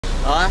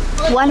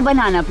One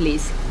banana,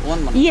 please. One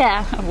banana.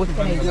 Yeah. What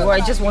can I do? I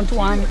just want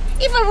one.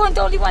 If I want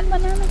only one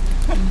banana.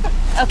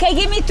 Okay,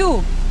 give me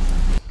two.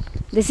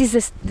 This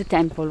is the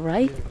temple,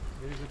 right?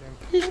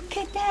 Look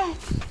at that.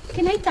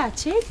 Can I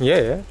touch it?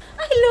 Yeah.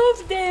 I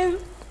love them.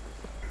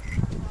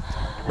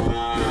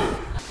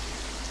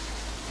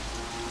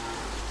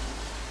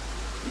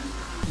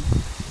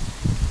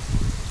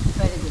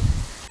 Very good.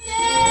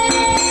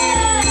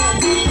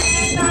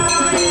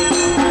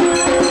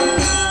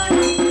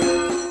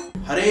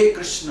 Hare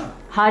Krishna.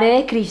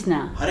 Hare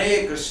Krishna.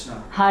 Hare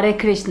Krishna. Hare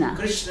Krishna.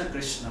 Krishna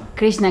Krishna.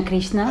 Krishna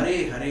Krishna.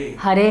 Hare Hare.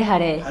 Hare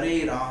Hare.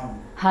 Hare Ram.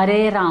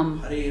 Hare Ram.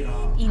 Hare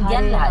Ram.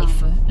 Indian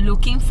life,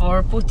 looking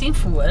for putting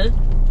fuel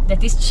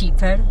that is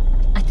cheaper,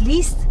 at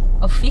least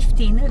of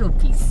 15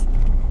 rupees,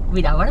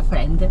 with our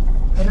friend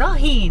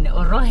Rohin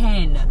or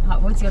Rohan.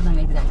 What's your name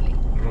exactly?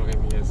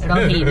 Rohin, yes.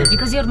 Rohin,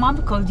 because your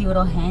mom called you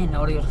Rohan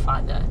or your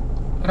father.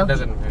 Rohin.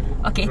 Doesn't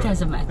matter. Okay, it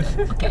doesn't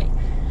matter. Okay,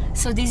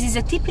 so this is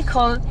a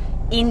typical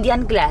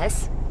Indian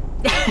glass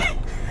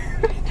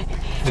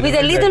with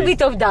a little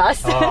bit of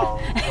dust,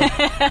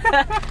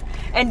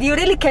 and you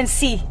really can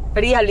see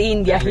real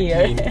India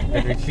here.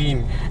 Let me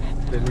clean.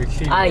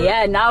 Ah,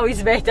 yeah, now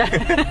it's better.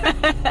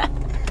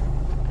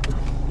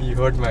 You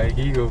hurt my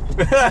ego.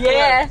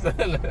 Yeah.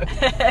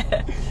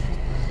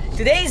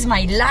 Today is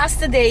my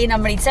last day in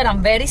Amritsar.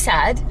 I'm very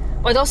sad,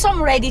 but also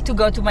I'm ready to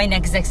go to my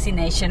next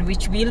destination,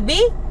 which will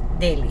be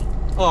Delhi.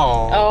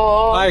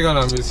 Oh, I'm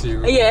gonna miss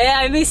you. Yeah,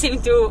 I miss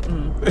him too.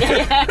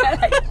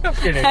 I'm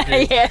kidding.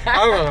 Yeah.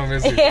 I'm gonna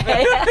miss you.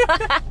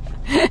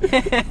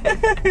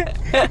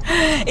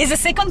 It's the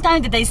second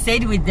time that I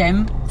stayed with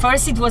them.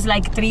 First it was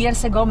like 3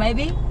 years ago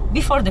maybe,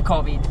 before the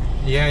COVID.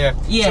 Yeah.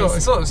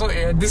 Yes. So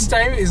this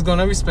time is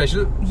gonna be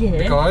special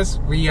because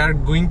we are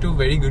going to a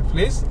very good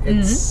place.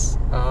 It's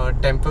a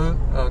temple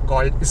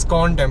called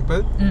ISKCON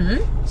temple.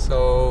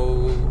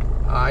 So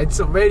it's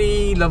a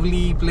very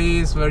lovely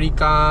place, very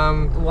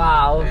calm.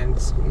 Wow. And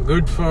it's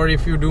good for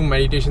if you do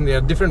meditation. There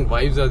are different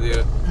vibes are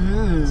there.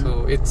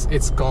 So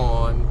it's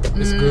gone.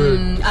 It's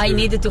good. I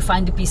needed to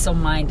find a peace of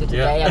mind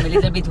today. Yeah. I'm a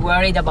little bit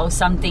worried about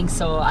something,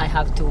 so I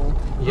have to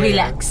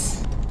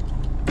relax.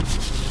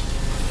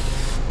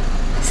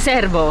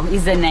 Servo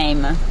is the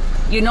name.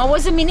 You know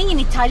what's the meaning in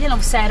Italian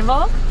of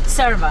servo?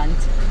 Servant.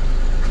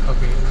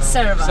 Okay. No.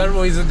 Servant.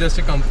 Servo is just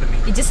a company.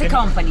 It's just a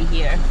company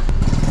here.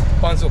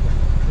 500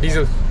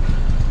 diesel.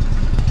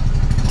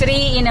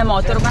 3 in a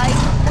motorbike,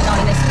 not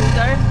in a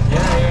scooter.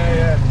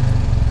 Yeah.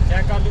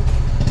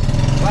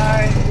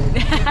 Bye.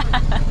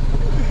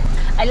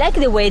 I like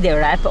the way they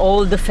wrap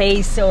all the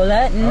face,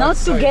 not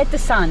to get the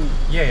sun.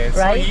 Yeah, it's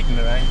right? so heat,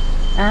 right?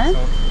 Huh?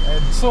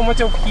 So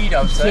much of heat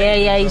outside.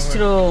 Yeah, it's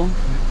true.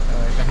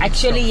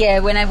 Actually,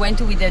 when I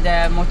went with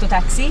the moto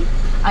taxi,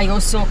 I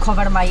also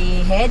covered my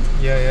head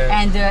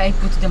and I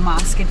put the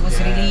mask. It was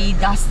really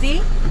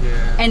dusty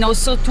and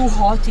also too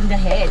hot in the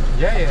head.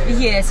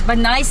 Yes, but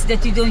nice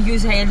that you don't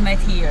use a helmet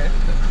here,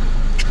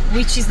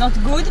 which is not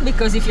good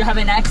because if you have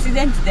an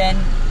accident, then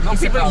no,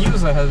 people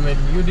use a helmet.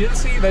 You didn't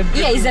see that?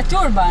 Yeah, it's a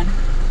turban.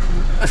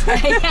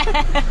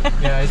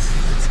 Yeah,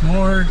 it's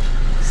more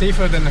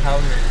safer than a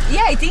helmet.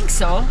 Yeah, I think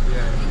so.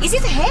 Yeah. Is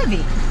it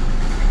heavy?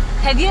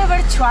 Have you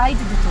ever tried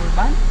the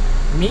turban?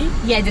 Me?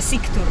 Yeah, the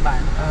Sikh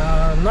turban.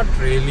 Not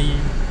really.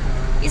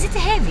 Is it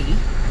heavy?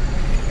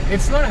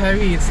 It's not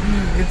heavy.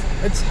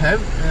 It's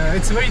heavy.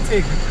 It's very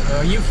thick.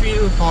 You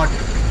feel hot.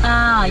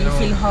 Ah, you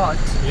feel hot.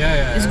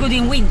 Yeah. It's good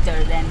in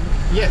winter then.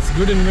 Yes,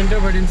 good in winter,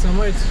 but in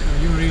summer it's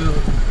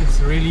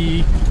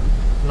really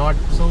not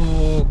so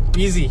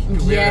easy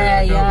to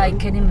wear. Yeah, I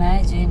can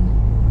imagine.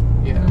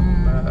 Yeah,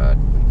 but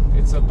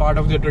it's a part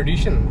of the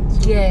tradition.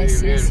 So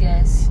yes.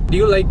 Do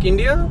you like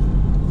India?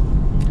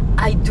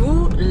 I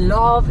do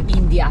love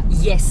India,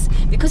 yes,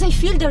 because I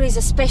feel there is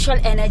a special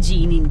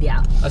energy in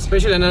India. A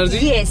special energy?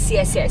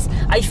 Yes.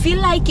 I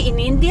feel like in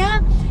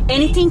India,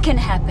 anything can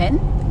happen.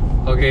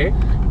 Okay.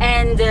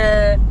 And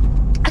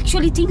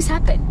actually things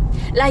happen.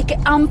 Like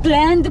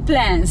unplanned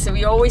plans.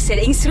 We always said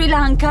in Sri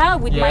Lanka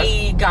with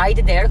my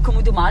guide there,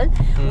 Kumudumal,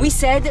 we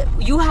said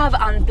you have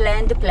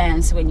unplanned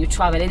plans when you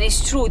travel, and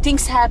it's true.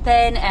 Things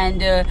happen,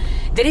 and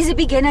there is a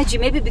big energy.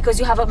 Maybe because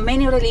you have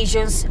many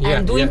religions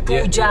and doing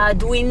puja,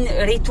 doing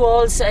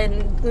rituals,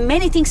 and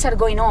many things are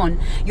going on.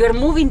 You are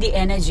moving the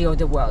energy of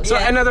the world. So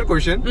another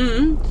question.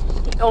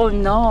 Oh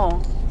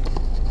no!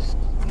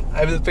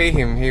 I will pay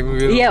him. He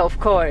will. Yeah, of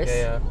course.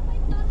 Yeah.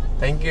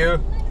 Thank you.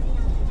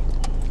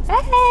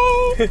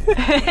 Hey!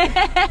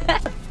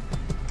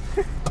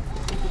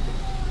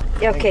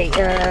 Okay,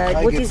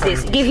 what is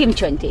this? Give him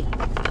 20.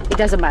 It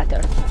doesn't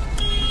matter.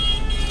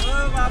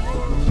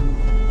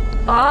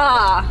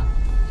 Ah!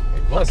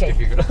 It was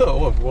difficult.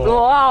 Oh, wow.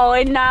 Wow,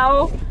 and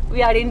now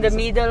we are in the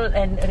middle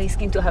and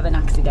risking to have an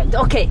accident.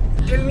 Okay.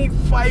 Tell me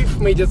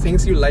 5 major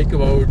things you like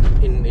about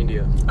in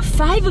India.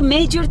 5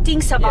 major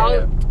things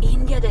about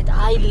India that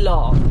I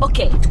love.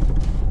 Okay.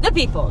 The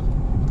people.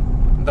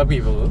 The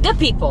people. The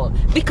people,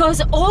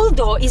 because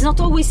although it's not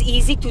always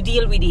easy to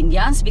deal with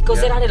Indians,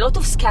 because there are a lot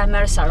of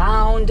scammers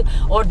around,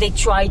 or they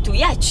try to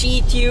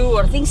cheat you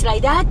or things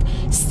like that,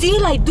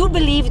 still I do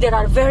believe there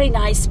are very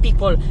nice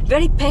people,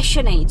 very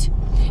passionate,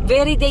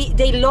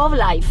 they love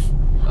life.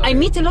 I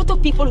meet a lot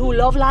of people who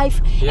love life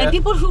and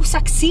people who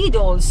succeed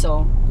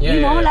also.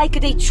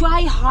 Like they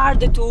try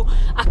hard to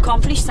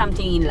accomplish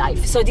something in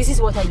life. So this is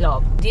what I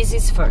love. This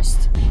is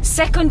first.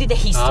 Second, the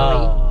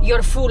history.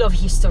 You're full of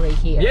history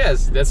here.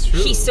 Yes, that's true.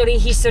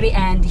 History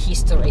and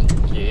history.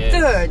 Yes.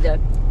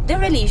 Third, the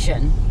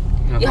religion.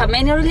 You have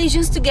many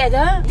religions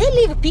together. They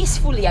live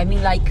peacefully. I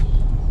mean, like,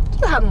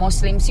 you have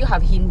Muslims, you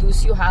have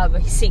Hindus, you have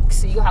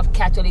Sikhs, you have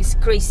Catholics,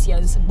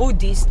 Christians,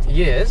 Buddhists.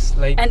 Yes,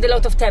 like... And a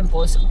lot of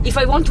temples. If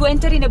I want to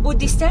enter in a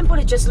Buddhist temple,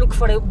 I just look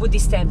for a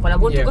Buddhist temple. I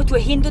want to go to a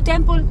Hindu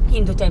temple,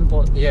 Hindu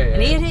temple.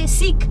 And here a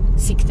Sikh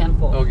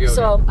temple. Okay.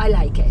 So I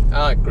like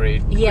it.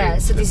 Great. Yeah,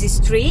 so this is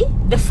 3.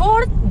 The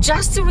 4th,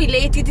 just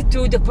related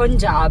to the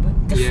Punjab,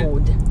 the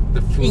food.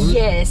 The food?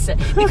 Yes,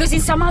 because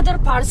in some other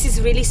parts it's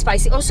really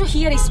spicy. Also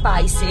here is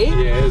spicy.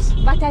 Yes.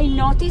 But I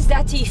noticed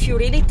that if you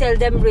really tell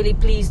them, really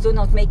please do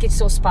not make it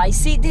so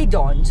spicy, they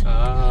don't.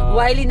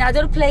 While in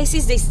other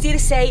places they still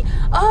say,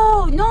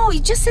 oh no,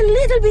 it's just a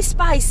little bit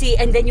spicy,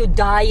 and then you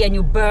die and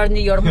you burn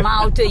your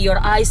mouth, your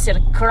eyes are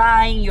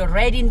crying, you're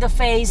red in the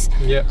face.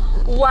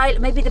 While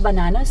maybe the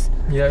bananas.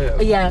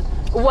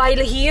 While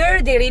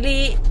here they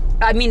really,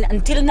 I mean,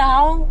 until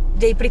now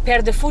they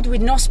prepare the food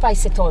with no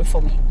spice at all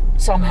for me.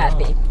 So I'm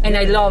happy, and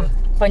I love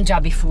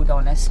Punjabi food,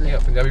 honestly. Yeah,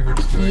 Punjabi food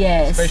is good.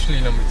 Yes. Especially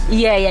in amritsar.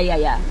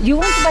 Yeah. You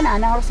want a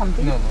banana or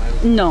something? No, I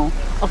don't. No.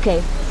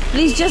 Okay.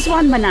 Please, just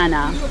one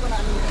banana.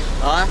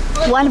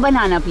 One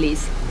banana,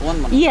 please. One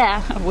banana.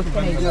 Yeah. What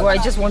can I do? I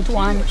just want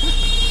one.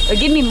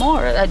 Give me more.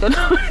 I don't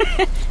know.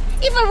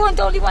 If I want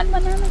only one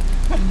banana.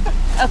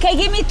 Okay,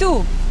 give me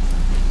 2.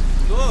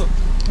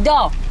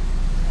 Do.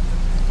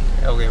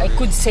 Okay. I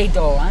could say do.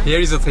 Huh?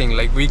 Here is the thing,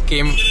 like we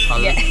came,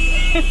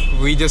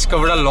 we just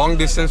covered a long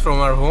distance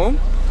from our home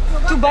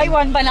to buy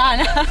one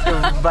banana.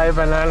 To buy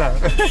banana.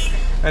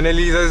 And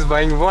Elisa is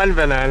buying one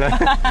banana.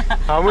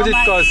 How much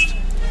it cost?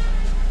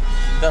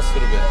 10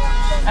 rupees.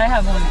 I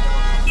have one.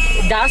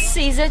 Das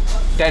is it?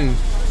 10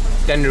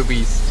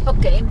 rupees.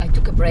 Okay, I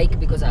took a break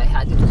because I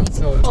had to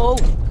eat.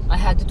 I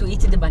had to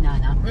eat the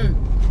banana.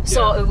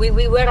 So we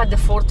were at the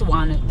 4th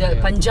one, the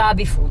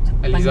Punjabi food.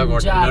 Elisa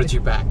got energy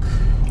back.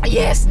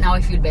 Yes, now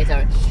I feel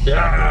better.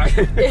 Yeah.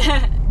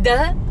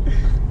 The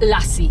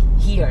lassi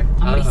here,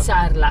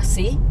 amritsar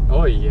lassi.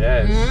 Oh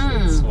yes,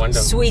 it's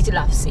wonderful. Sweet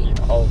lassi.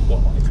 Oh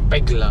wow, it's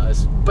big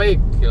glass,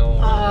 big.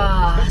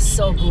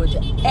 So good.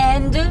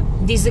 And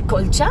this is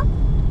kulcha.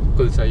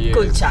 Kulcha, yes.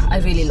 Kulcha, I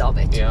really love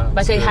it.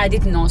 But I had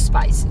it no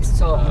spices.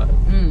 So,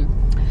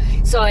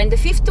 so and the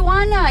 5th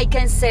one, I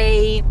can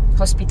say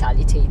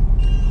hospitality.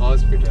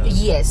 Hospitality.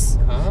 Yes,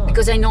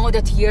 because I know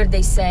that here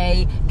they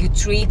say you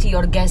treat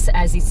your guests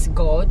as it's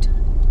God.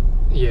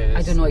 Yes.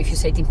 I don't know if you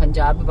say it in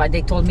Punjab, but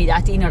they told me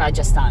that in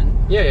Rajasthan.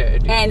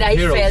 And I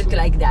felt also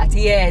like that.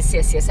 Yes.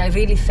 I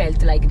really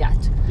felt like that.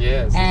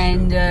 Yes.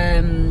 And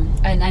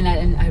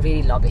I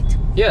really love it.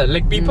 Yeah,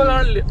 like people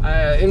are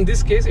in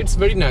this case, it's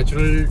very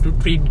natural to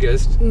treat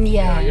guests.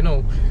 Yeah. You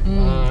know,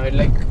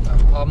 like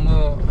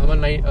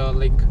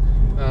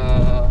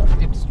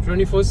it's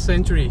 21st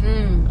century.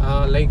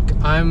 Like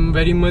I'm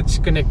very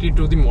much connected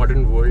to the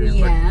modern world.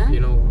 Yeah. But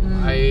you know,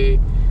 I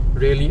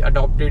really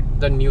adopted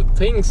the new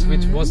things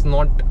which was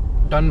not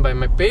done by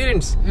my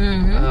parents.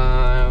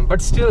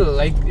 But still,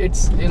 like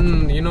it's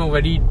in, you know,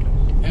 very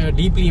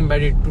deeply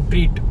embedded to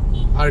treat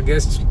our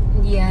guests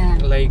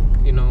like,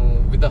 you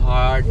know, with the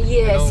heart.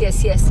 Yes.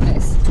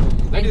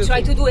 And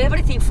try to do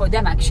everything for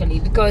them,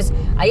 actually, because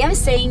I am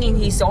staying in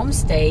his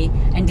homestay,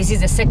 and this is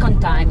the 2nd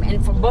time,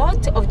 and for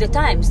both of the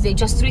times they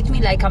just treat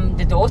me like I'm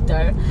the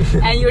daughter.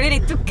 And you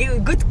really took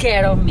good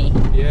care of me.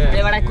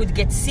 Whenever I could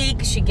get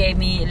sick, she gave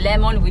me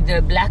lemon with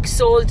the black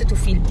salt to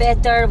feel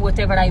better.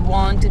 Whatever I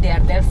want, they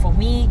are there for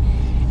me,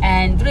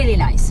 and really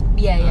nice.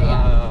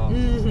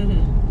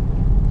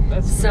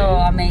 That's so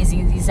great.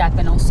 amazing. This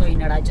happened also in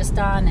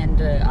Rajasthan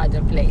and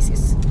other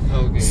places.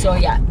 Okay. So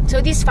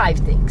so these 5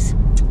 things.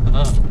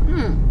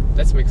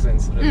 That makes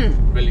sense.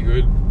 Really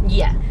good.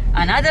 Yeah.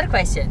 Another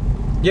question.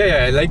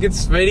 Yeah. Like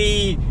it's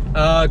very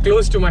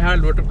close to my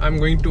heart what I'm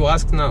going to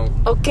ask now.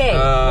 Okay.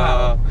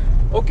 Wow.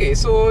 Okay,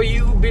 so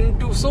you've been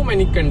to so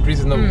many countries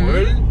in the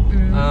world.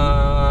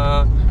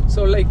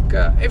 So like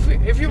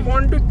if you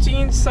want to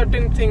change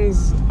certain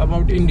things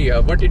about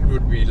India, what it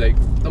would be, like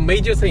the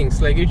major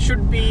things, like it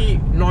should be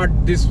not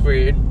this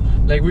way,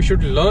 like we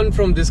should learn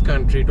from this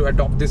country to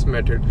adopt this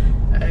method.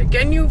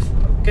 Can you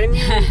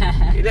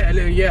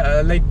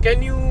like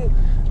can you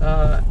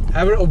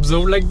ever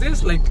observe like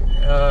this? Like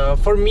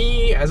for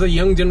me as a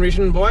young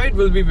generation boy, it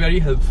will be very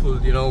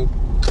helpful, you know.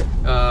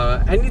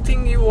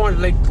 Anything you want,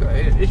 like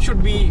it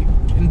should be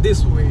in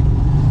this way.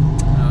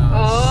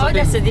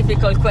 That's a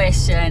difficult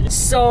question.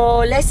 So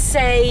let's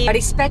say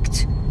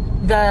respect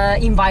the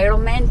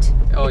environment,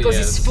 because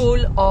yes. it's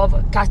full of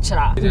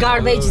kachra. Yeah,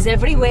 Garbage is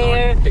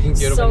everywhere. Taking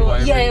care of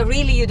environment. Yeah,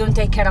 really, you don't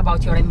take care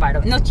about your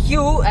environment. Not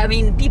you, I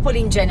mean people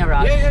in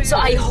general. So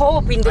I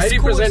hope in the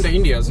schools. I represent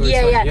India, so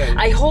yeah.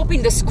 I hope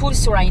in the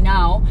schools right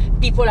now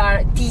people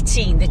are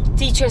teaching. The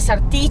teachers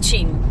are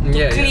teaching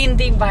to clean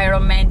the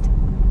environment,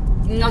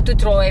 not to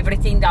throw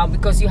everything down,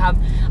 because you have,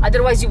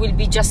 otherwise you will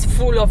be just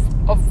full of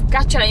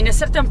kachra. In a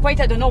certain point,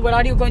 I don't know, where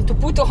are you going to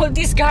put all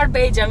this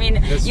garbage? I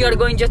mean, you are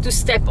going just to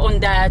step on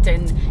that,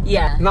 and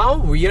yeah. Now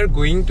we are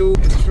going to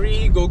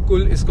Sri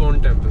Gokul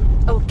ISKCON temple.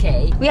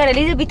 Okay, we are a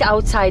little bit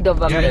outside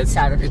of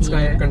Amritsar. It's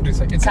kind of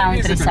countryside. It's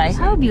countryside.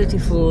 How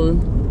beautiful.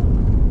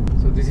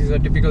 So this is a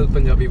typical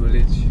Punjabi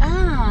village.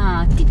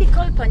 Ah,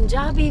 typical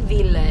Punjabi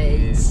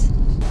village. Yes.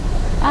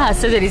 Ah,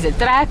 so there is a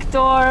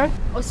tractor.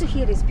 Also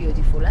here is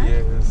beautiful, eh?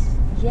 Yes.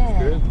 Yeah.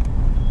 Good.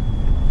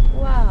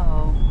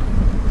 Wow.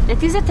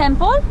 That is a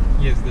temple?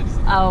 Yes, that is.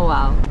 Oh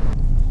wow.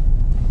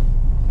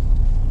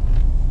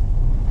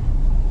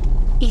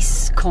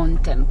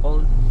 ISKCON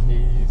temple.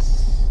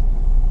 Yes.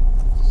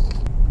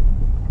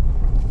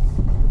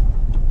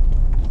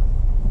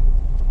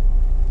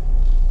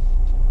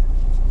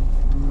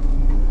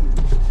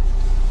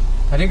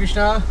 Hare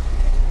Krishna.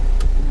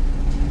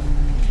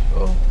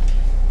 Oh.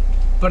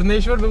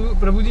 Parneshwar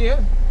Prabhu ji hai?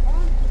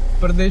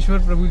 Parneshwar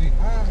Prabhu ji.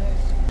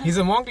 He's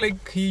a monk,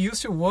 like he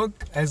used to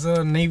work as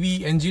a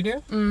navy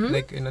engineer,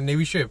 like in a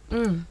navy ship.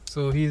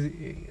 So he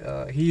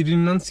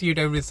renunciate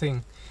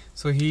everything.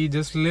 So he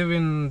just live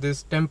in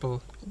this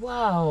temple.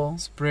 Wow.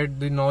 Spread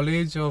the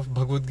knowledge of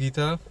Bhagavad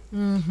Gita.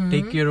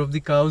 Take care of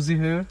the cows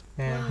here.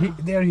 And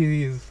there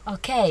he is.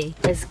 Okay,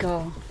 let's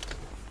go.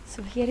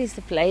 So here is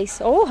the place.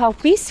 Oh, how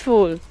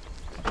peaceful.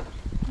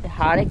 The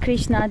Hare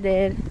Krishna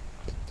there.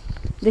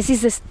 This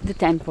is the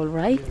temple,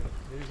 right? Yeah,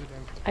 there is a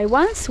temple. I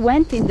once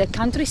went in the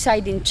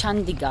countryside in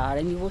Chandigarh,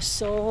 and it was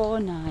so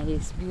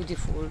nice,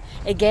 beautiful.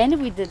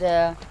 Again with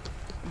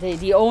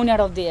the owner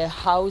of the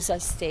house I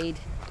stayed.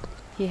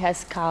 He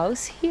has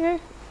cows here. Yeah.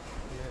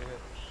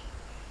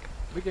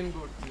 We can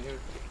go here.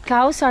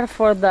 Cows are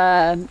for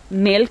the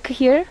milk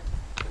here.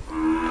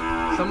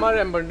 Some are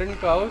abundant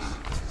cows.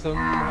 Some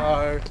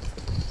are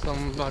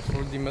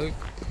for the milk.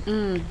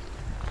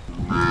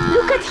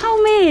 Look at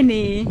how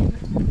many.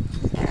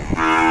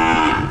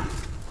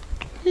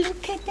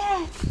 Look at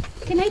that.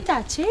 Can I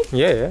touch it?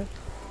 Yeah.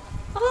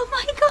 Oh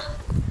my god.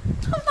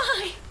 Oh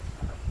my.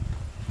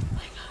 Oh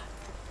my god.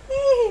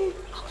 Hey.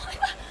 Oh my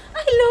god.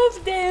 I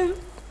love them.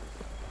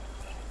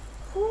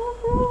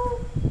 Oh,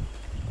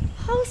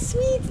 how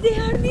sweet they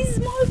are, these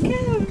small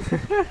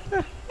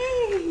cows.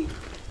 Hey.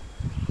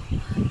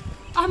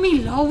 I'm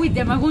in love with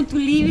them. I want to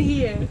live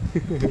here.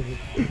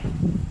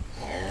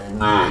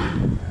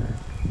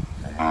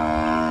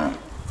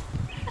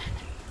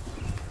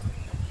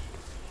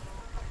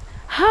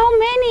 How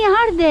many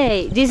are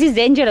they? This is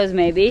dangerous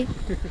maybe.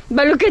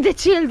 But look at the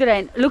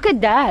children. Look at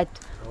that.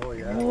 Oh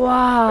yeah.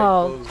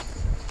 Wow.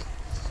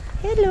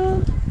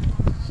 Hello.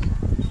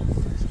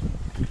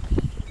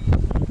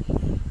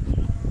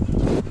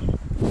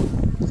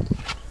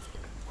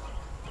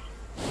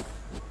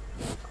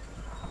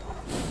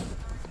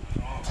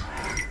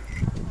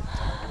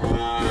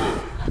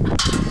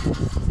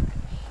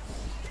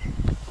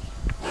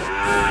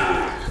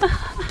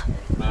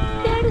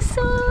 They're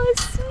so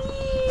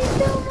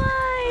sweet. Oh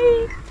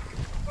my.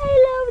 I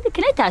love them.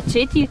 Can I touch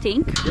it, you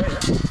think? Yeah.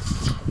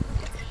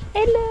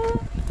 Hello.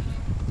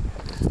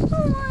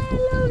 Oh, I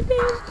love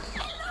them.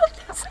 I love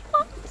them so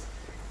much.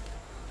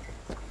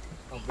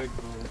 A big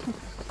bowl.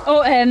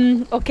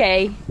 Oh, okay.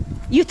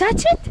 You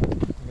touch it?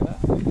 Yeah.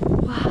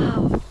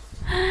 Wow.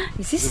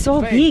 This is It's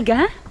so big. big,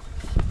 huh?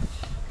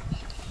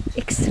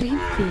 Extreme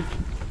big.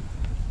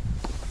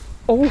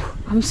 Oh,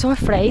 I'm so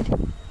afraid.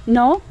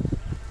 No?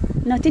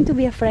 Nothing to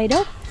be afraid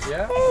of?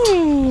 Yeah.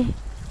 Hey!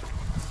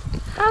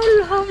 How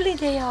lovely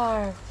they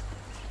are.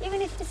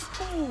 Even if it's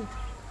big.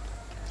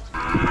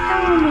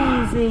 How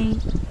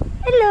amazing.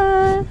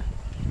 Hello.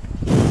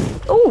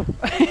 Oh!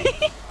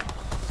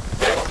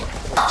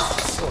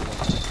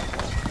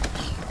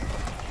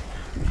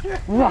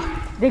 Wow,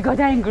 they got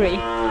angry.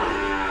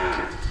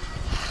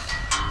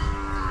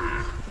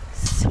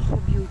 So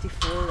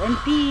beautiful and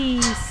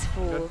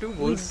peaceful. There are two with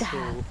bulls, that.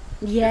 so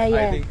Yeah, I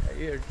yeah. think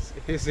it's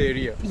his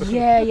area.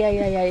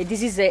 Yeah.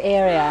 This is the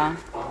area.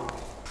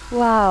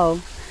 Wow.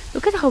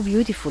 Look at how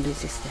beautiful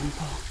is this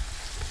temple.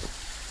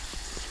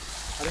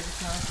 Hare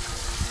Krishna.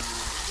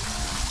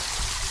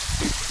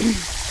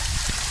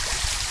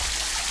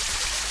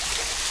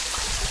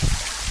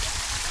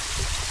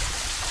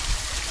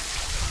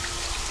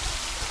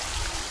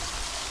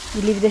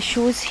 You leave the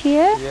shoes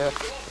here. Yeah.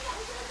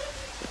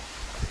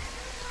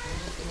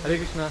 Hare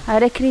Krishna.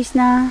 Hare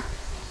Krishna.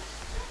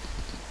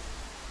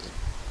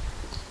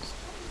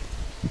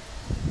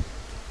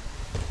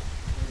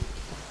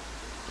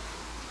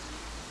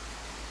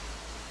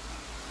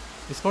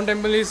 ISKCON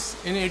temple is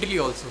in Italy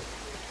also.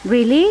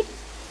 Really?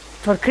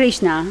 For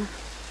Krishna?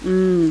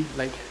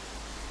 Like,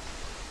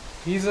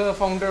 he's a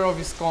founder of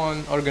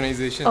ISKCON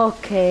organization.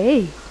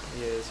 Okay.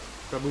 Yes,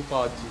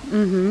 Prabhupada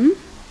ji.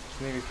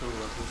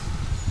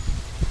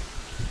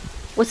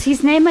 What's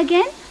his name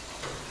again?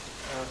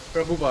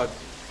 Prabhupada.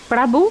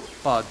 Prabhu?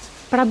 Pad.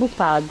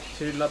 Prabhupada.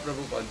 Srila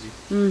Prabhupada ji.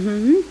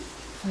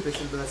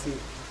 Special blessing.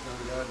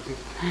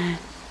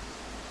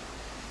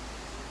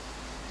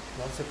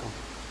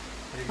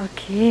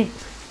 Okay.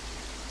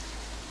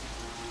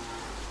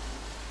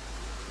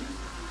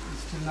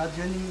 Still not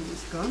joining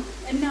ISKCON?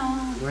 No,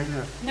 Why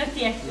not? not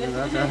yet.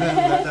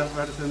 Not a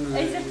person.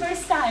 It's the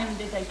first time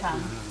that I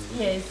come.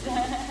 Yes.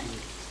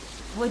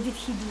 What did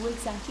he do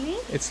exactly?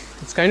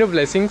 It's kind of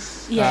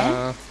blessings.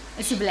 Yeah.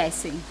 It's a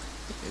blessing.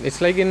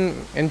 It's like in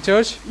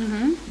church,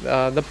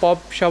 the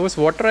Pope showers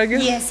water, I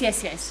guess.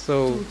 Yes.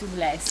 So to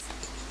bless.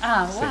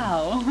 Ah,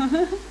 wow.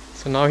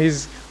 so now he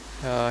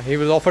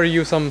will offer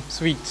you some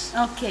sweets.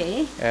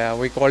 Okay.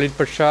 We call it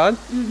prasad.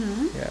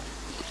 Yeah.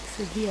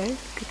 So here,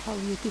 look at how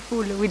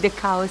beautiful with the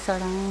cows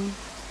around.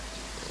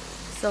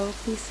 So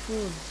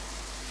peaceful.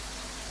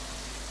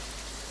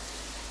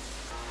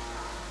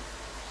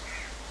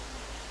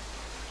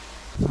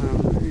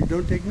 You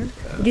don't take milk?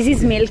 This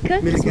is milk.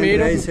 Milk and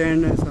rice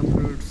and some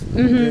fruits.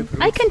 Dry fruits.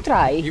 I can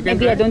try. You can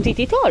Maybe try? I don't eat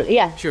it all.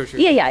 Yeah. Sure.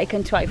 Yeah, I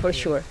can try for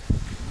sure.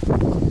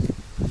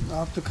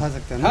 आप तो खा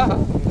सकते हैं ना?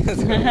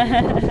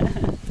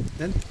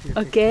 Then you take.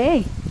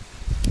 Okay.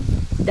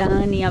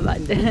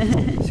 Dhanyavad.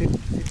 Sit.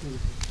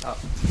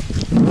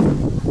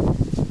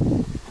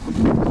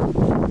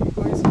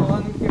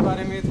 ISKCON के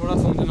बारे में थोड़ा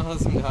समझा रहा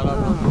था.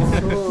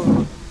 So,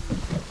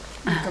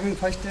 coming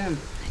first time?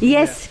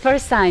 Yes,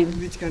 first time.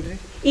 Which country?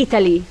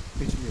 Italy.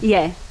 Italy.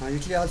 Yeah.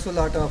 Italy also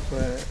lot of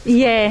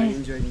Yeah.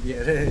 enjoying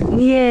here.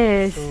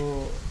 Yes.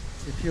 So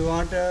if you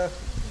want to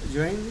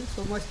join,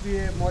 so must be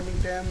a morning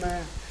time,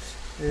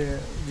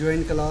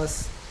 join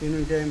class,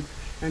 evening time,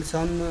 and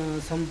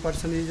some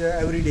person is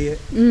every day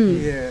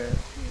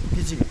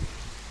teaching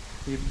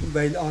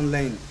by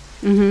online.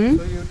 So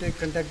you take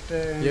contact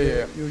and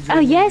you join. Oh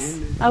yes,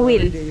 I will.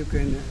 Every day you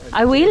can.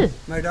 I will.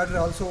 My daughter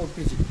also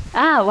teaching.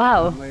 Ah,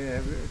 wow. I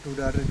have two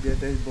daughters, they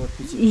are both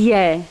teaching.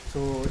 Yeah.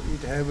 So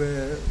it have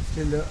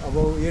still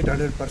above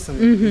 800 person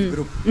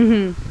group.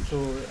 So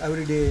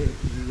every day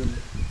you will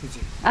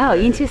teaching. Oh,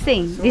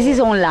 interesting. So, This is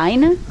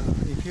online?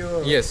 If you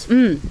Yes.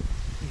 if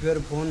your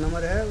phone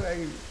number have,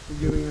 I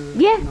give you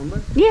Yeah.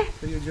 number. Yeah.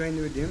 So you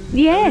join with him.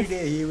 Yes. Every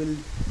day he will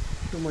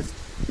too much.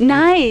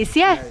 Nice,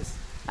 yeah. Nice.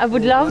 I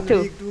would So love 1 to.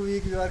 week, 2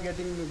 weeks you are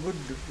getting good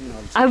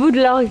knowledge. I would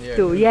love Yeah,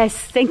 to. good. Yes,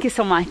 thank you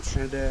so much.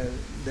 And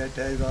that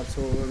is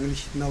also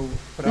English now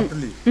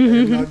properly.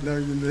 Not now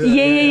in the,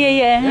 Yeah.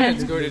 Yeah,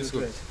 it's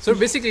good. So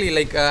basically,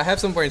 like, I have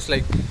some points.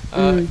 Like,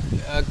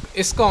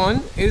 ISKCON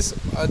is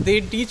they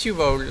teach you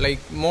about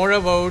more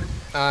about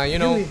you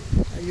know.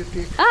 You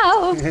take.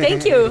 Oh,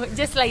 thank you.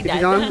 Just like It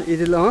is on. that. It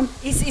is on.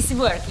 It's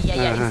working.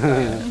 Yeah, it's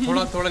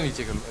working. थोड़ा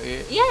नीचे कर लो.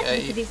 Yeah,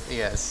 like this.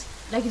 Yes.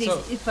 Like this.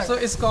 It's So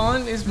perfect. ISKCON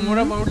is more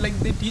about like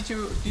they teach you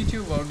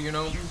about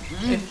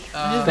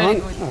Very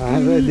good.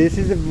 This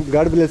is a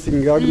God blessing.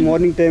 God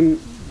morning time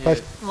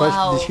first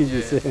Wow. dish is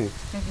this.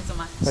 Thank you so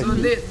much. so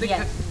they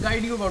Yeah.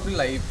 guide you about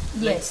life.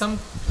 Like Yes.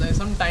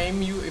 some time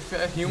if a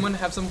human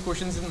have some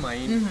questions in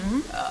mind,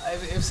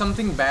 if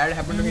something bad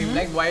happened to him,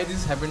 like why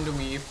this happened to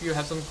me, if you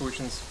have some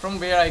questions from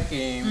where I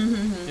came,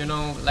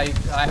 like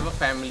I have a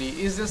family,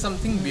 is there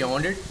something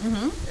beyond it?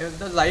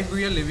 The life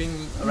we are living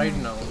right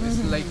now is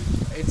like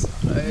it's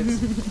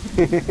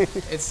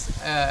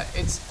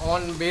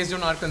on based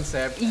on our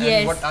concept Yes. and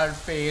what our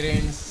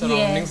parents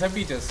surroundings have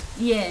teach us.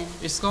 Yeah.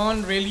 ISKCON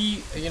really,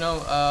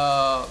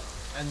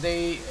 and they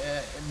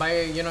by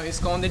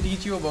ISKCON they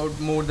teach you about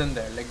more than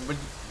that, like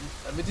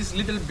which is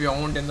little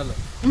beyond in the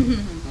life,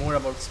 more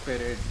about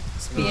spirit.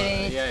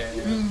 Spirit.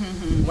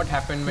 What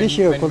happened when This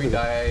year, we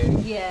die?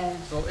 Yeah.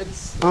 So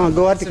it's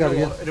Guwahati it kar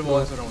diya.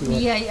 revolves around.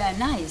 Yeah.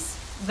 Nice.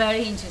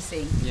 Very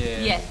interesting.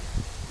 Yeah.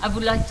 I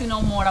would like to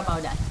know more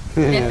about that.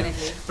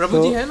 Definitely. प्रभु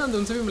जी है ना,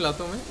 उनसे भी मिलाता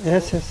हूँ मैं.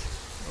 Yes.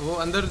 वो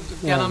अंदर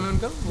क्या नाम है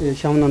उनका? ये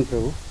श्यामनंद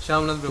प्रभु.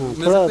 श्यामनाथ प्रभु. मिल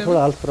सकते हैं?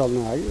 थोड़ा हेल्थ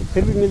प्रॉब्लम आ गई,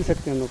 फिर भी मिल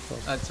सकते हैं, नो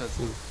प्रॉब्लम. अच्छा.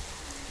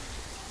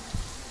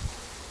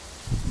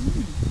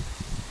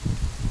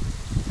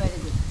 Very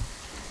good.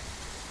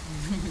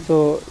 So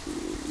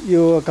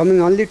you are coming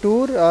only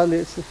tour or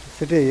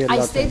stay here? I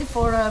lot stayed time?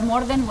 for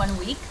more than 1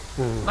 week,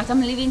 but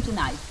I'm leaving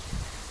tonight.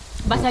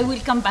 But I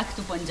will come back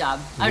to Punjab.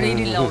 I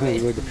really love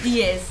it. Good.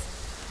 Yes.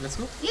 Let's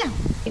go. Yeah.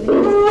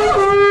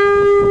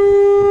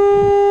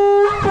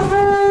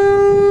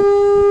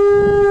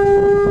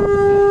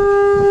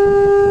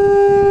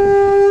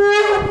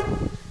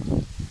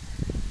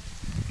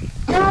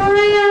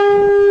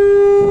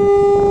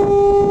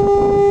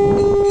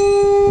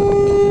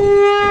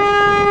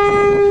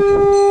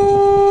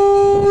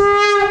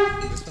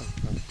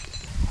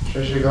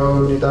 Shri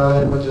Gaur Nitai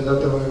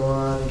पंचदत्त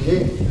भगवान की,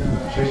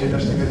 श्री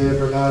नष्टगदेव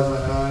प्रहलाद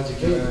महाराज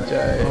की,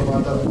 गौ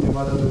माता भक्ति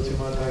माता तुलसी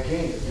माता की,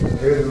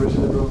 वेद गुरु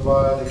श्री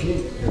प्रभुपाद की,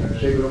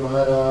 श्री गुरु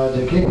महाराज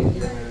की.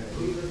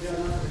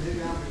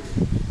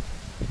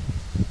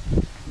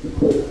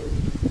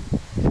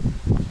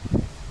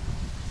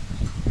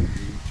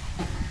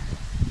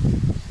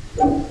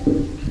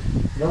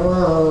 नमो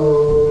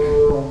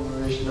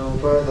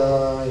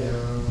विष्णुपदाय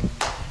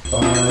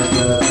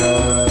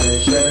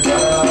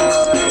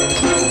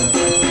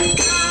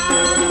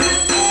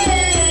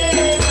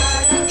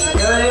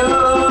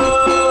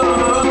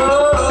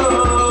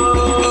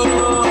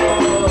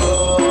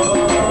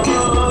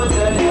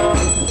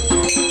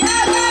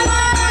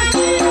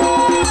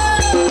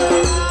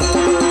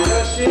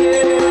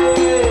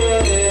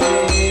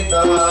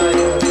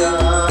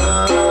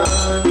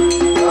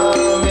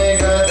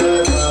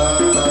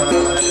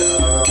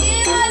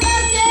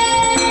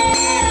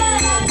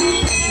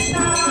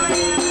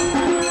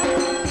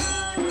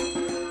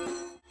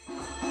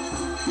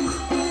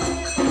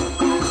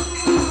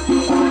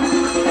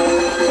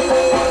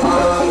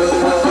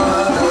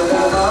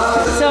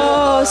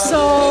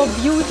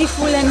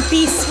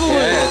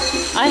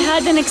I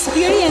had an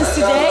experience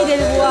today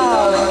that,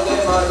 wow.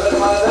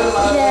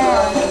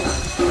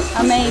 Yeah.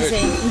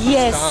 Amazing.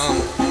 Yes.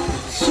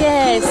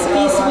 Yes.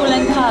 Peaceful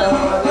and calm.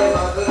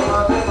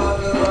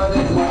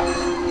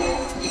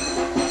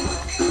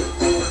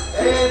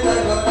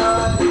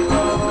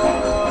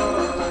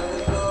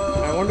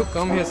 I want to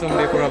come here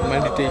someday for a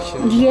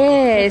meditation.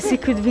 Yes,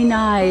 it could be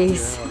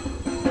nice.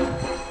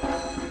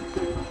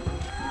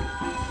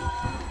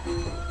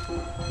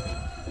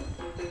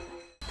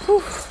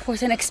 Whew,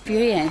 what an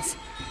experience.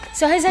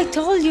 So as I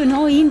told you,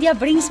 India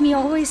brings me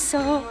always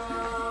so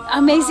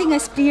amazing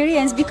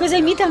experience because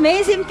I meet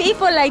amazing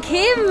people like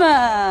him.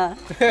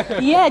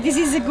 Yeah, this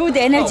is a good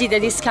energy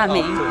that is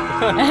coming.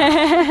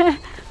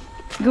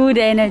 Good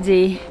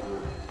energy.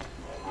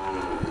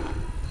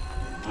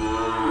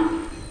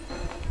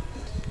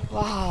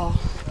 Wow.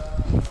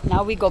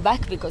 Now we go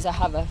back because I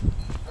have a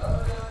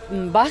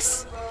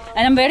bus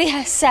and I'm very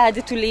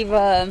sad to leave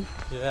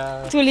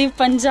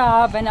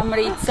Punjab and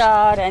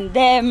Amritsar and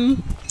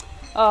them.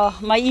 Oh,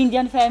 my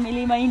Indian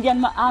family, my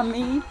Indian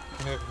army.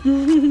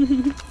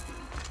 You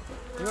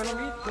wanna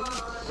meet?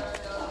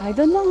 I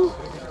don't know.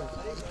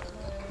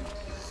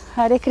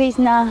 Hare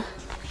Krishna.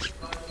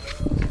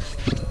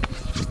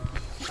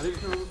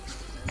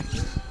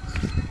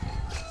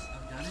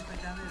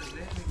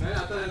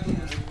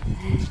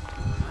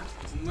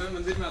 मैं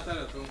मंदिर में आता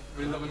रहता हूँ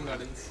Vrindavan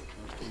gardens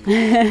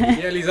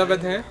ये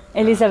Elizabeth है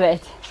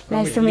Elizabeth,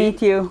 nice to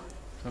meet you.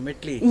 From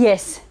Italy?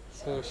 Yes.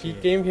 So she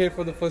came here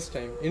for the first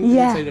time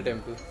inside the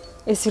temple.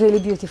 It's really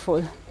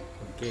beautiful.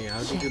 Okay, how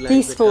did you like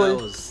Peaceful. the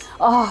cows?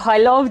 Oh, I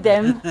love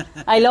them.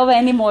 I love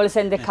animals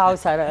and the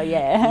cows are, You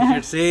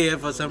should stay here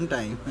for some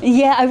time.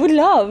 Yeah, I would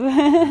love.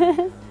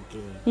 Okay.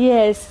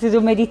 Yes, to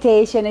do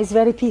meditation. It's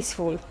very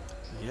peaceful.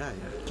 Yeah.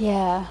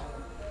 Yeah,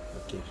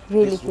 Okay.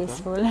 really Please,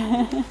 peaceful.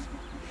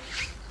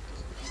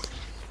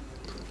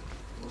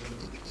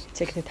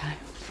 Check the time.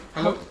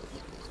 Hello. Would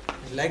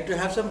you like to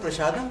have some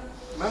prasadam?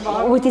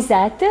 What is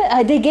that?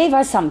 They gave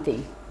us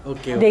something.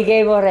 Okay. They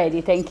gave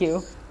already, thank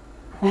you.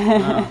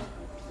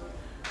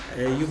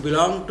 You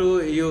belong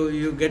to,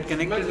 you get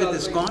connected with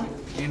ISKCON?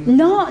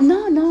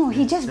 No.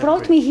 He just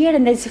brought me here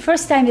and it's the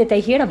first time that I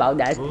hear about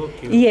that.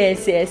 Okay.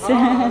 Yes.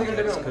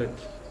 That's good.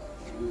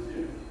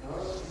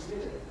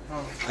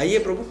 आइए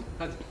प्रभु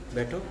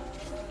बैठो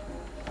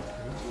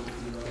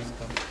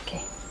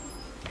Okay.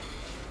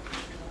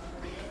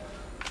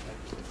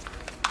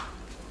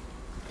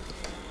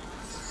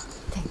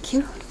 Thank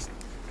you.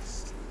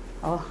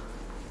 Oh,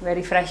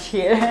 very fresh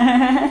here.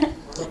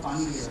 Would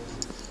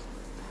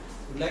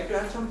you like to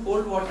have some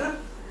cold water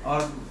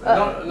or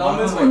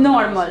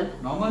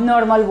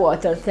normal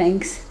water,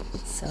 thanks.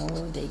 So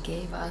they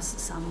gave us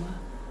some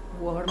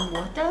warm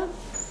water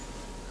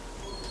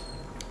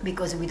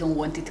because we don't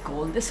want it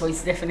cold, so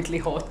it's definitely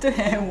hot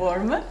and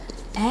warm.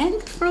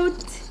 And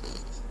fruit.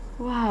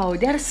 Wow,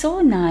 they are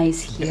so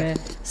nice here,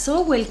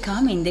 so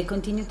welcoming. They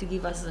continue to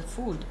give us the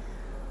food.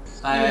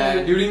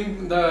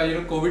 During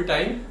the COVID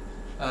time,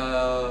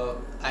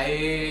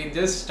 I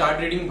just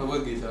started reading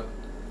Bhagavad Gita.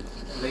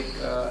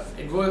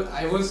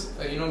 I was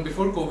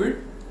before COVID,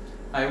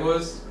 I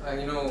was I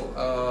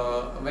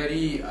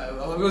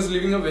was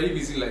living a very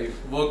busy life,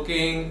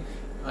 working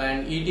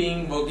and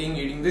eating, working,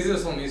 eating. This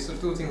is only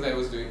two things I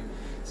was doing.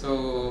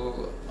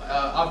 So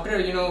after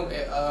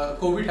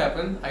COVID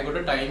happened, I got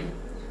a time.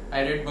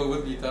 I read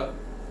Bhagavad Gita,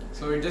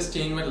 so it just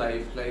changed my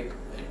life. Like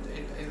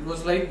it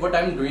was like what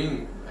I'm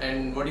doing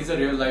and what is the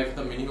real life,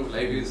 the meaning of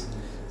life is.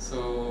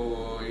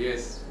 So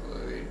yes,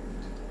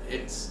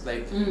 it's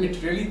like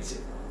it really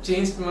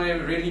changed my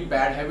really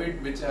bad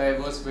habit, which I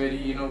was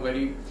very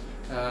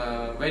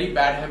very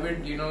bad habit.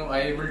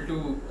 I able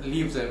to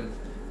leave them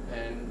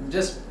and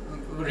just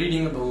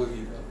reading the Bhagavad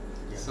Gita.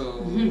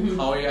 So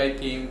how I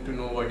came to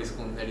know what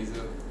ISKCON, that is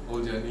a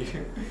whole journey.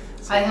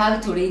 So I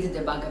have to read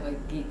the Bhagavad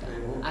Gita,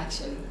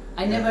 actually.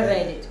 I never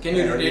read it. Can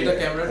you rotate the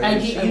camera?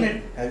 Have you seen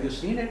it? Have you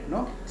seen it?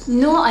 No?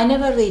 No, I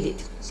never read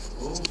it.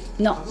 Oh.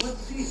 No.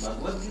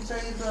 Bhagavad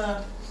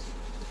Gita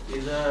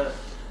is a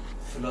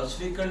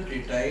philosophical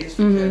treatise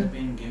which has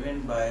been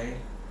given by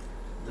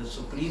the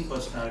Supreme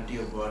Personality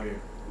of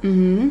Godhead.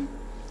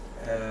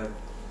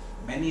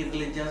 Many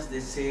religions,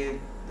 they say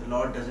the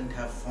Lord doesn't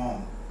have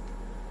form,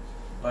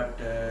 but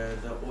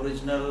the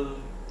original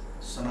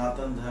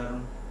Sanatan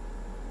Dharma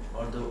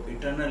or the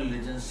eternal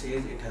religion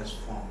says it has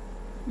form.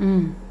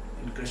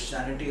 In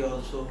Christianity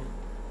also,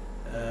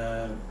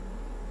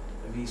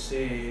 we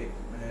say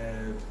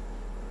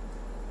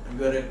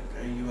you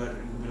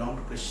belong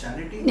to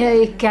Christianity.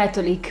 Yeah,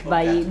 Catholic,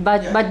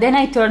 but then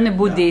I turned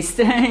Buddhist.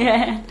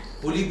 Yeah.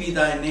 Holy be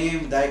thy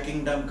name, thy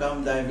kingdom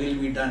come, thy will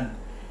be done.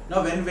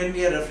 Now when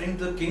we are referring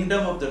to the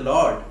kingdom of the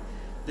Lord,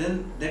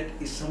 then that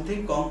is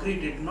something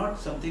concrete, it's not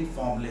something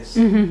formless.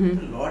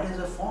 The Lord has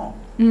a form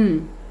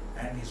and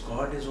He's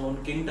got His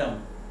own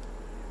kingdom,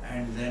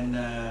 and then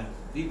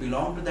we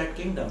belong to that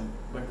kingdom,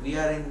 but we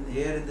are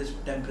here in this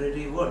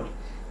temporary world.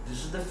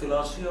 This is the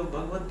philosophy of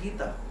Bhagavad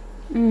Gita.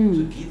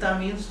 So Gita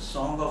means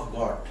Song of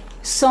God.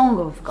 Song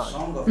of God.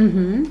 Song of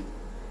God,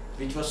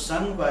 which was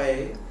sung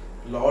by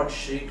Lord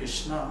Shri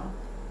Krishna,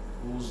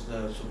 who's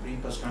the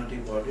Supreme Personality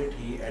of Godhead,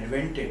 he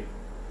advented.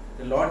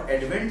 The Lord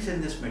advents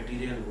in this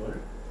material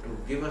world to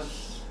give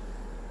us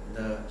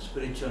the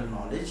spiritual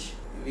knowledge.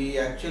 We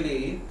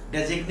actually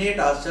designate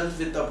ourselves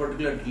with a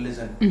particular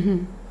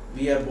religion.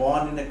 We are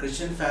born in a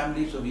Christian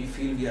family, so we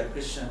feel we are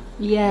Christian.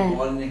 Yeah. We are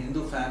born in a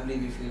Hindu family,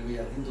 we feel we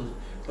are Hindus.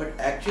 But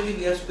actually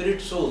we are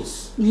spirit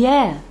souls.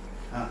 Yeah.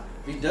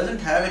 Which doesn't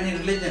have any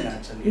religion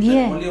actually.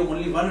 It's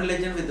only one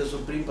religion with the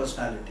Supreme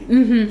Personality,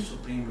 the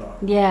Supreme Lord.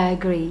 Yeah, I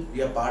agree.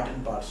 We are part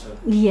and parcel of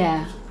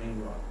Yeah. the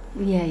Supreme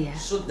Lord. Yeah, yeah.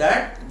 So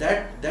that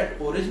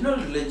original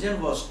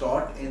religion was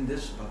taught in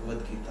this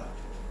Bhagavad Gita.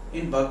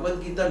 In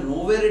Bhagavad Gita,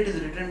 nowhere it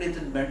is written it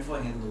is meant for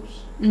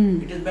Hindus.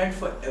 It is meant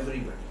for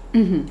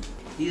everybody.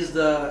 He is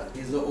the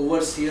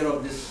overseer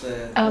of this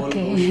whole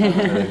Gosha.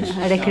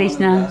 Hare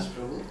Krishna.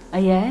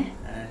 Yeah.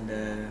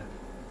 And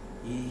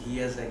he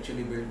has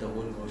actually built the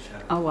whole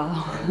Gosha. Oh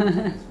wow.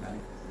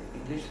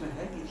 English mein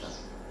hai Gita?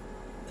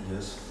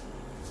 Yes.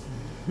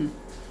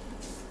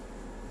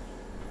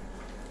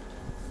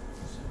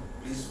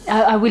 Please.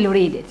 I will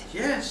read it.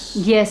 Yes.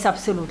 Yes,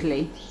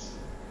 absolutely.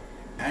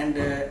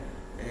 And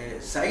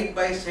side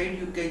by side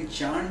you can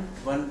chant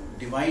one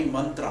divine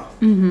mantra.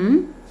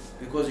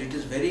 Because it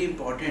is very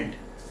important.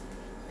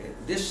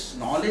 This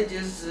knowledge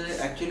is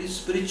actually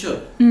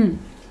spiritual.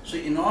 So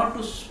in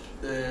order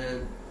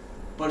to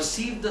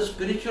perceive the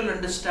spiritual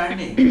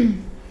understanding,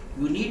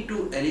 you need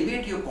to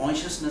elevate your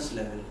consciousness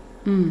level.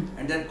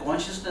 And that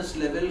consciousness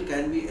level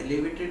can be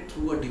elevated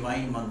through a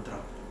divine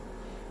mantra.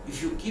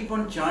 If you keep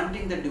on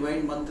chanting the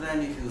divine mantra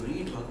and if you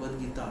read Bhagavad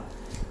Gita,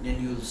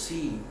 then you will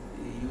see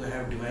you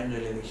have divine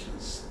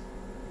revelations.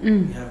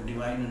 You have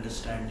divine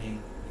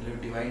understanding, you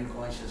have divine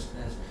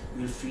consciousness,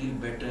 you will feel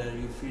better,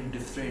 you feel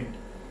different.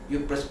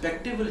 Your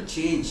perspective will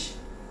change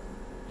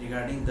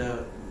regarding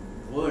the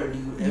world,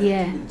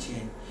 everything will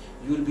change.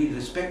 You will be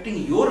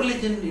respecting your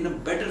religion in a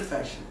better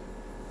fashion,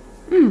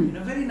 in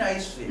a very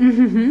nice way.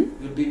 You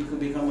will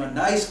become a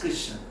nice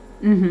Christian,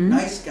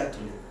 nice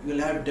Catholic. You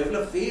will have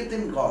developed faith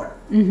in God.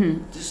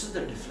 This is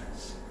the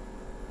difference.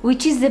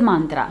 Which is the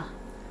mantra?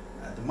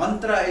 The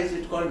mantra is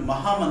it's called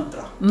Maha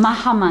Mantra.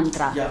 Maha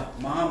Mantra. Yeah,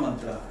 Maha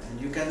Mantra.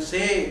 And you can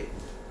say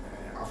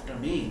after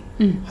me,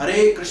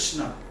 Hare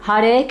Krishna.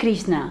 Hare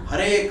Krishna.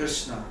 Hare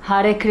Krishna.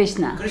 Hare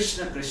Krishna.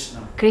 Krishna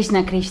Krishna.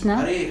 Krishna Krishna.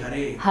 Hare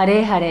Hare.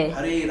 Hare Hare.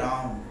 Hare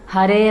Ram.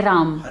 Hare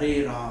Ram.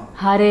 Hare Ram.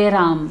 Hare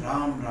Ram.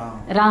 Ram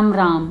Ram. Ram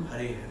Ram. Hare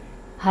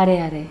Hare.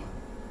 Hare Hare.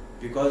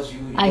 Because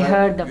you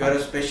are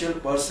a special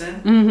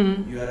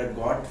person, you are a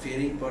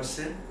God-fearing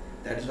person.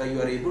 That is why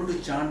you are able to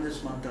chant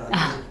this mantra.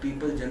 Otherwise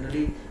people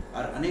generally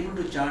are unable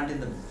to chant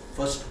in the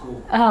first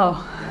go.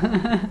 Oh.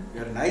 Yeah.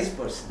 You are a nice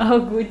person. Oh,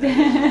 good. You are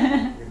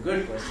a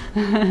good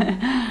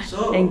person.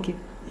 So, thank you.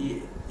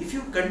 If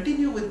you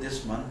continue with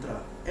this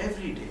mantra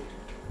every day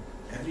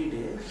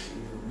you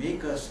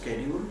make a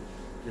schedule,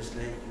 just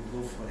like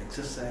you go for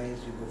exercise,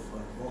 you go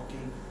for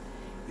walking.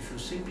 If you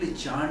simply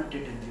chant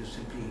it and you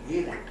simply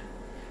hear it,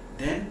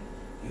 then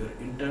your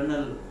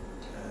internal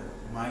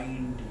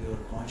mind, your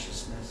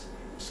consciousness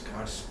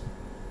starts.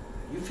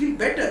 You feel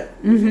better,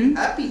 you feel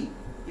happy,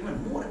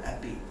 even more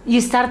happy.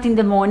 You start in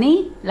the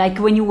morning, like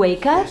when you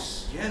wake up?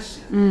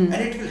 Yes. And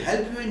it will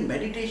help you in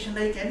meditation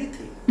like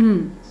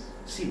anything.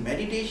 See,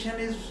 meditation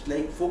is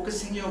like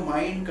focusing your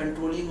mind,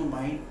 controlling your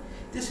mind.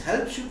 This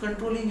helps you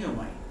controlling your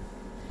mind.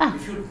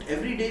 If you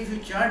every day if you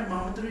chant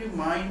Mahamantra, your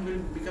mind will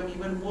become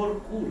even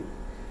more cool.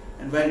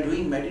 And while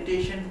doing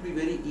meditation, it will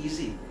be very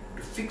easy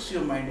to fix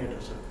your mind at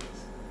a certain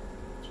place,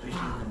 especially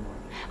in the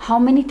morning. How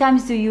many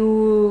times do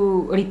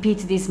you repeat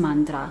this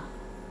mantra?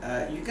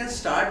 You can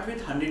start with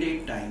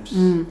 108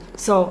 times.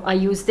 So I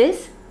use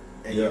this?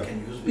 You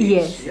can use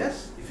beads.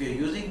 Yes. If you are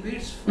using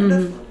beads,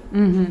 wonderful.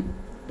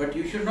 But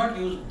you should not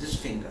use this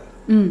finger.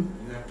 You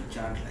have to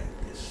chant like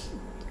this.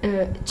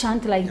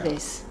 Chant like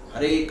this.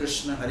 Hare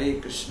Krishna,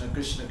 Krishna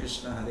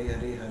Krishna, Hare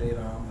Hare, Hare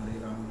Ram,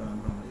 Ram,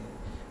 Ram,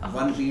 Hare.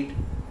 One bead,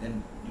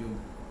 then you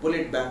pull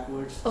it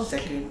backwards,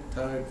 second,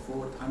 third,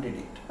 fourth,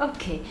 108.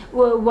 Okay.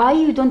 Well, why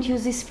you don't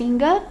use this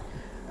finger?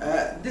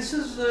 This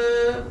is,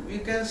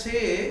 you can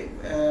say...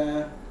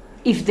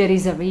 if there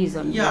is a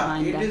reason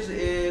behind that.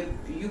 Is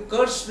you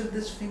curse with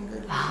this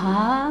finger.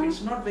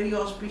 It's not very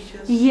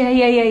auspicious. Yeah.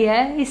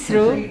 It's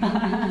true. You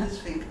don't use this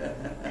finger.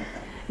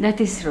 That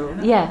is true.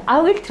 Yeah,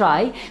 I will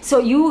try. So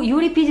you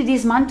repeat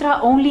this mantra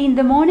only in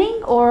the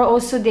morning or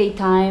also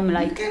daytime?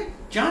 Like you can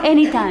chant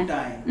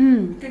anytime.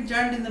 You can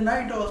chant in the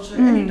night also,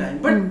 anytime.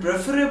 But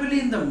preferably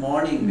in the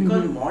morning,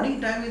 because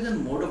morning time is a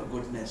mode of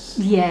goodness.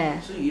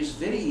 Yeah. So it's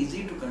very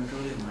easy to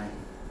control your mind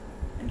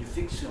and you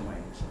fix your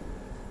mind. So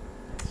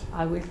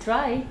I will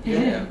try.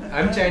 Yeah.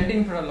 I'm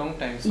chanting for a long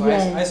time, so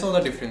I saw the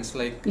difference.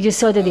 Like you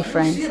saw the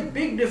difference. You see a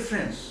big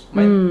difference.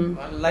 My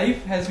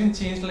life has been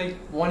changed like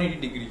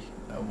 180 degrees.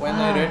 When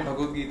I read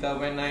Bhagavad Gita,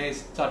 when I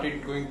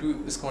started going to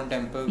ISKCON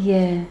temple,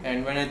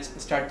 and when I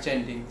started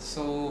chanting,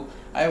 so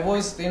I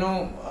was, in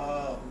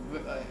a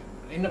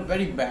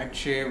very bad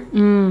shape,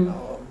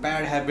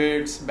 bad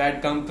habits,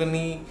 bad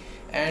company,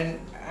 and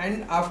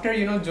And after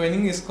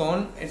joining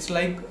ISKCON, it's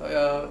like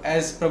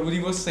as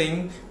Prabhuji was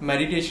saying,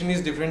 meditation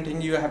is different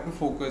thing. You have to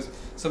focus.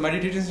 So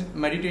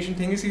meditation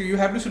thing is you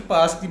have to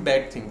surpass the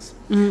bad things.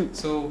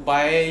 So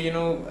by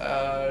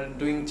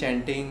doing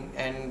chanting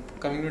and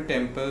coming to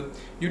temple,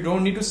 you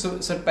don't need to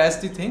surpass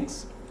the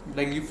things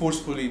like you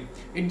forcefully.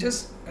 It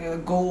just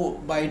go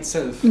by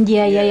itself.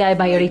 Yeah.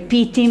 By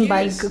repeating,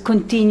 by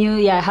continue.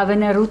 Yeah,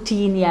 having a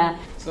routine. Yeah.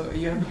 So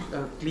you have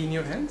to clean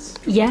your hands.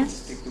 Yeah.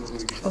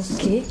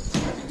 Okay.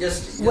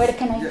 Just where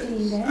can I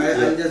clean them?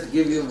 I'll just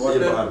give you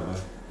water.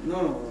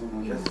 No.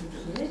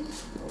 Okay.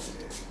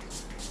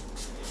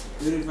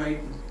 Purified.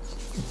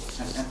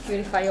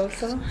 Purify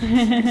also.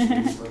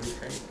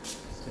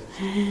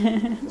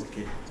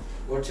 Okay.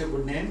 What's your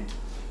good name?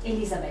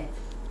 Elizabeth.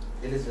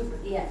 Elizabeth.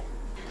 Yeah.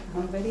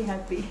 I'm very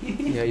happy.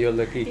 Yeah, you're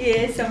lucky.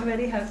 Yes, I'm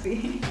very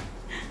happy.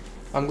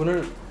 I'm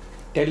gonna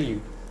tell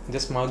you.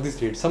 Just mark this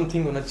date.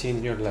 Something gonna change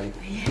in your life.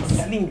 Yes. I'm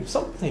telling you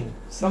something.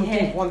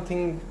 Yeah. One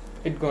thing.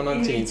 It gonna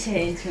change. It will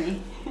change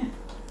me.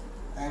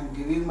 I am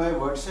giving my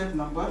WhatsApp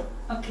number.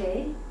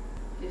 Okay.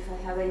 If I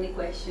have any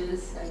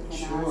questions, I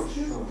can ask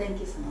you. Sure. Thank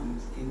you so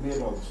much.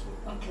 Email also.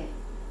 Okay.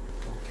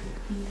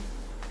 Okay.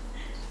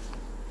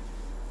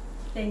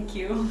 Thank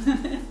you.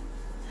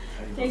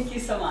 Thank you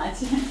so much.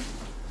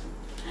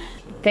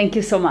 Thank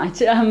you so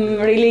much. I'm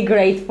really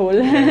grateful.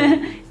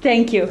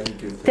 Thank you.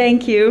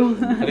 Thank you.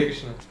 Hare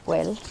Krishna.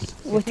 Well,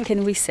 what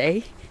can we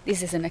say?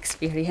 This is an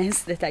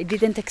experience that I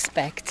didn't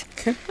expect.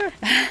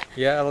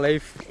 Yeah,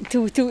 life.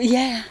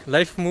 Yeah.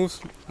 Life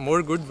moves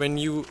more good when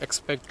you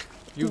expect.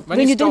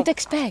 When you don't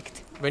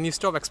expect. When you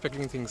stop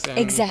expecting things. And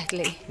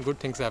exactly. Good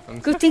things happen.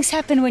 Good things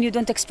happen when you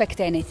don't expect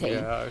anything.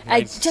 Yeah, I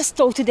nice. just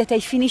thought that I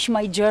finished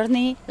my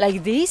journey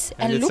like this,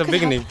 and it's look a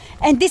beginning.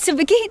 And it's a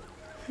beginning.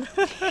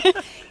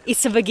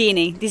 It's a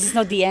beginning. This is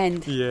not the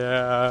end.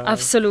 Yeah.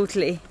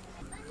 Absolutely.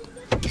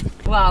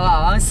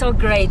 Wow, I'm so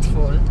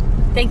grateful.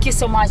 Thank you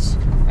so much,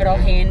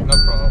 Rohin. No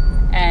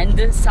problem.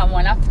 And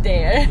someone up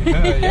there.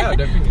 Yeah,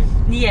 definitely.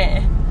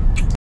 Yeah.